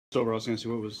Overall, I was going to say,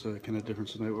 what was kind of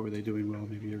difference tonight? What were they doing well?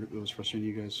 Maybe it was frustrating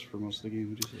you guys for most of the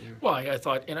game, would you say? Well, I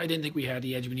thought, and I didn't think we had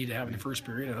the edge we needed to have in the first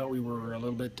period. I thought we were a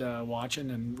little bit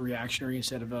watching and reactionary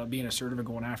instead of being assertive and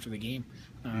going after the game.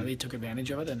 They took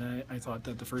advantage of it, and I thought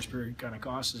that the first period kind of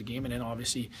cost us a game. And then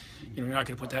obviously, you're not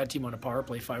going to put that team on a power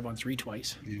play 5-on-3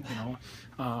 twice.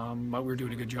 But we were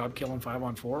doing a good job killing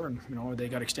 5-on-4, and they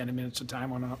got extended minutes of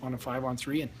time on a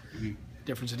 5-on-3, and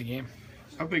difference in the game.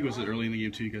 How big was it early in the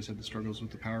game, too? You guys had the struggles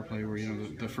with the power play where,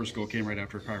 the first goal came right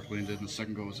after a power play ended, and the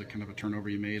second goal was a kind of a turnover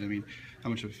you made. I mean, how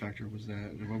much of a factor was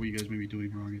that? What were you guys maybe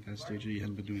doing wrong at that stage that you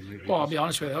hadn't been doing lately? Well, I'll be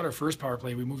honest with you, I thought our first power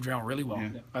play, we moved around really well.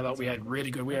 Yeah. I thought we had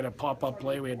really good, we had a pop-up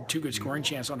play, we had 2 good scoring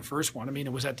chances on the first one. I mean,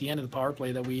 it was at the end of the power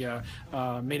play that we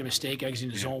made a mistake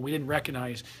exiting the zone. We didn't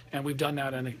recognize, and we've done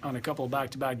that on a couple of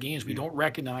back-to-back games, we don't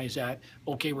recognize that,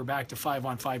 okay, we're back to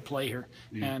 5-on-5 play here.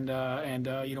 And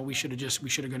we should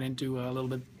have gone into a little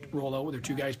bit roll out with their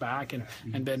 2 guys back and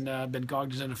been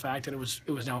cognizant of the fact that it was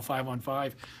now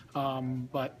 5-on-5.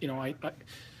 But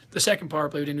the second power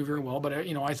play we didn't do very well. But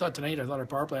I thought tonight our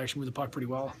power play actually moved the puck pretty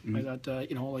well. I thought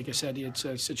like I said, it's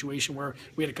a situation where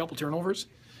we had a couple turnovers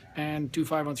and 2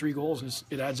 5-on-3 goals, and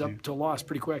it adds up to a loss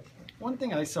pretty quick. One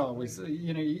thing I saw was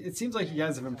it seems like you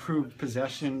guys have improved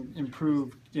possession,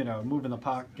 improved moving the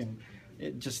puck, and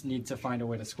it just needs to find a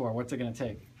way to score. What's it going to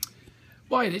take?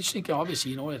 Well, I just think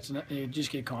obviously, you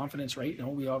just get confidence, right?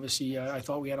 We obviously, I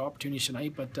thought we had opportunities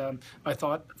tonight, but I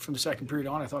thought from the second period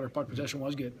on, I thought our puck possession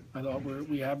was good. I thought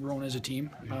we have grown as a team.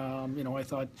 I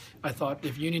thought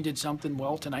if Union did something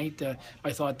well tonight,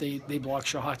 I thought they blocked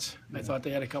shots. I thought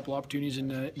they had a couple opportunities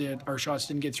and our shots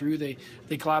didn't get through. They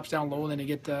collapsed down low and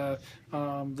then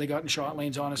they got in shot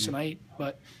lanes on us tonight,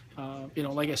 but.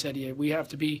 Like I said, we have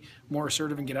to be more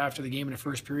assertive and get after the game in the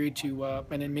first period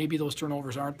and then maybe those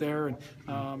turnovers aren't there. And,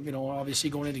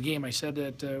 obviously going into the game, I said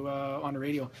that on the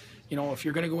radio, if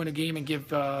you're going to go in a game and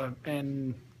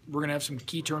and we're going to have some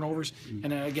key turnovers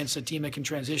and against a team that can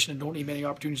transition and don't need many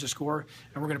opportunities to score,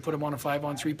 and we're going to put them on a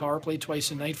 5-on-3 power play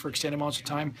twice a night for extended amounts of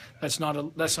time, that's not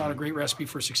a great recipe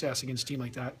for success against a team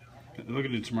like that.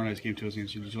 Looking at tomorrow night's game too,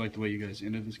 did you like the way you guys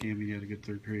ended this game? You had a good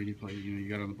third period. You played, you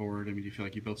got on the board. I mean, do you feel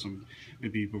like you built some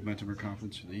maybe momentum or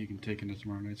confidence that you can take into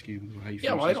tomorrow night's game? How you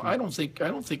well, I don't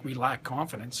think we lack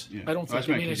confidence. Yeah. I don't think.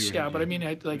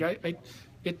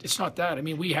 It's not that. I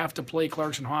mean, we have to play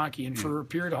Clarkson hockey, and for a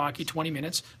period of hockey, 20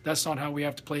 minutes, that's not how we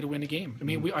have to play to win a game. I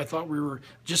mean, I thought we were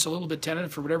just a little bit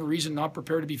tentative for whatever reason, not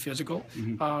prepared to be physical.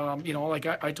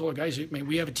 I told the guys,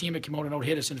 we have a team that came out and out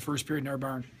hit us in the first period in our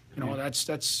barn.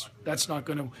 That's not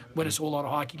going to win us a whole lot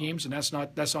of hockey games, and that's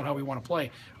not how we want to play.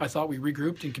 I thought we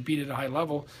regrouped and competed at a high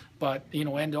level, but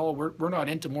end all, we're not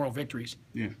into moral victories.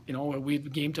 Yeah. We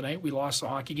game tonight, we lost the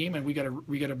hockey game, and we got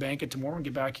to bank it tomorrow and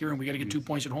get back here, and we got to get 2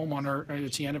 points at home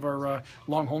it's the end of our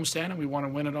long homestand, and we want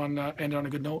to win it end on a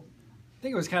good note. I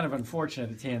think it was kind of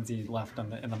unfortunate that Tansy left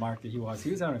in the mark that he was.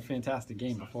 He was having a fantastic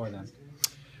game before then.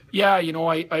 Yeah,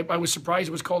 I was surprised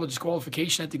it was called a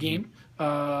disqualification at the game.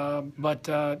 But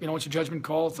it's a judgment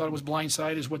call. Thought it was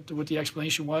blindside is what the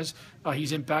explanation was.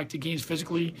 He's impacted games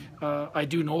physically. I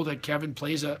do know that Kevin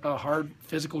plays a hard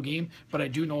physical game, but I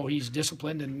do know he's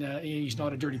disciplined and he's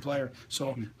not a dirty player.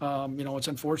 So, it's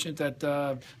unfortunate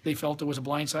that they felt it was a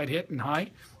blindside hit and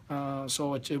high.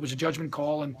 So it was a judgment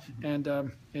call, and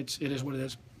it is what it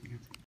is.